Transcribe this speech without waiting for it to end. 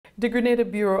The Grenada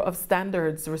Bureau of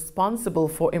Standards, responsible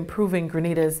for improving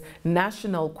Grenada's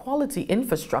national quality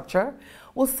infrastructure,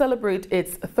 will celebrate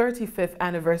its 35th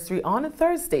anniversary on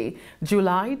Thursday,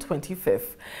 July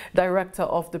 25th. Director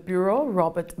of the Bureau,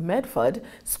 Robert Medford,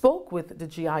 spoke with the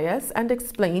GIS and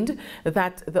explained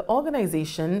that the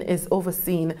organization is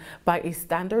overseen by a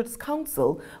Standards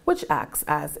Council, which acts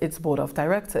as its board of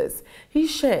directors. He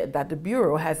shared that the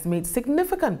Bureau has made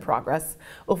significant progress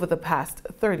over the past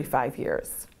 35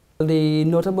 years. The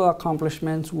notable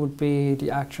accomplishments would be the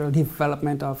actual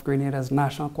development of Grenada's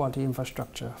national quality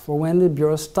infrastructure. For when the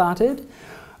Bureau started,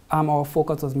 our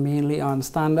focus was mainly on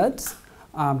standards,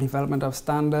 development of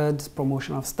standards,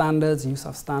 promotion of standards, use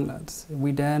of standards.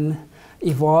 We then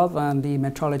evolved on the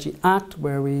Metrology Act,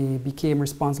 where we became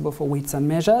responsible for weights and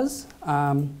measures,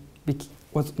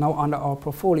 was now under our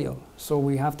portfolio. So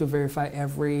we have to verify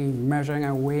every measuring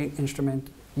and weighing instrument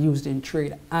used in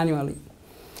trade annually.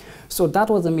 So that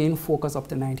was the main focus up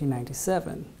to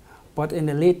 1997. But in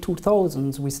the late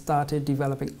 2000s, we started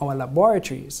developing our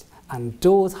laboratories, and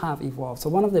those have evolved. So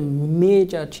one of the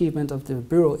major achievements of the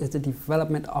Bureau is the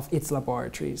development of its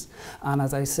laboratories. And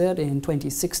as I said, in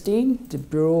 2016, the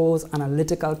Bureau's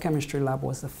analytical chemistry lab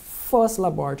was the first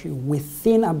laboratory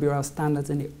within a Bureau of Standards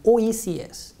in the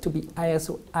OECS to be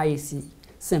ISO IEC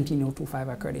 17025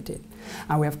 accredited.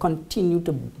 And we have continued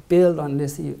to build on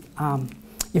this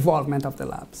evolvement of the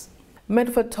labs.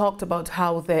 Medford talked about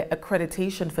how their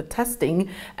accreditation for testing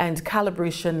and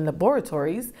calibration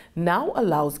laboratories now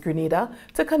allows Grenada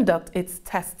to conduct its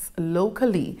tests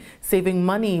locally, saving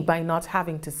money by not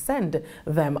having to send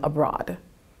them abroad.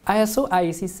 ISO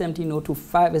IEC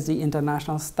 17025 is the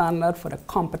international standard for the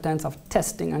competence of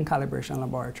testing and calibration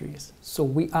laboratories. So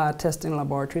we are a testing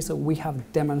laboratory, so we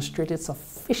have demonstrated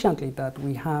sufficiently that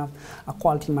we have a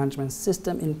quality management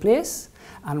system in place,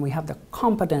 and we have the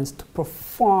competence to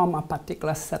perform a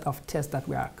particular set of tests that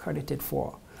we are accredited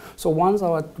for. So once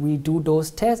we do those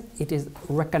tests, it is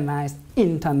recognized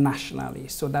internationally.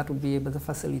 So that would be able to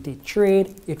facilitate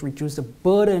trade. It reduces the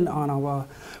burden on our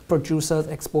producers,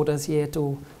 exporters here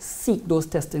to seek those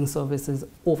testing services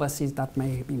overseas that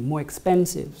may be more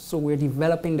expensive. So we're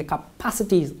developing the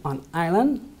capacities on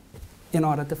island in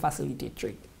order to facilitate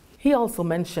trade. He also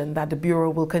mentioned that the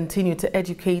Bureau will continue to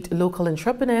educate local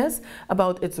entrepreneurs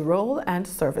about its role and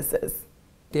services.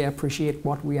 They appreciate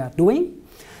what we are doing,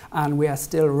 and we are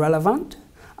still relevant.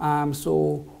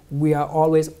 So we are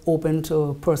always open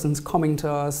to persons coming to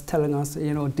us, telling us,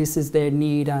 this is their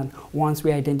need, and once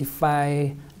we identify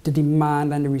the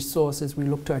demand and the resources, we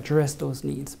look to address those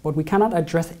needs. But we cannot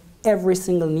address every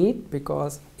single need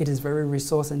because it is very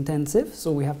resource intensive,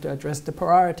 so we have to address the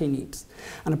priority needs.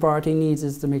 And the priority needs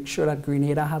is to make sure that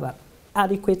Grenada has an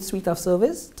adequate suite of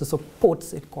service to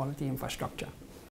support its quality infrastructure.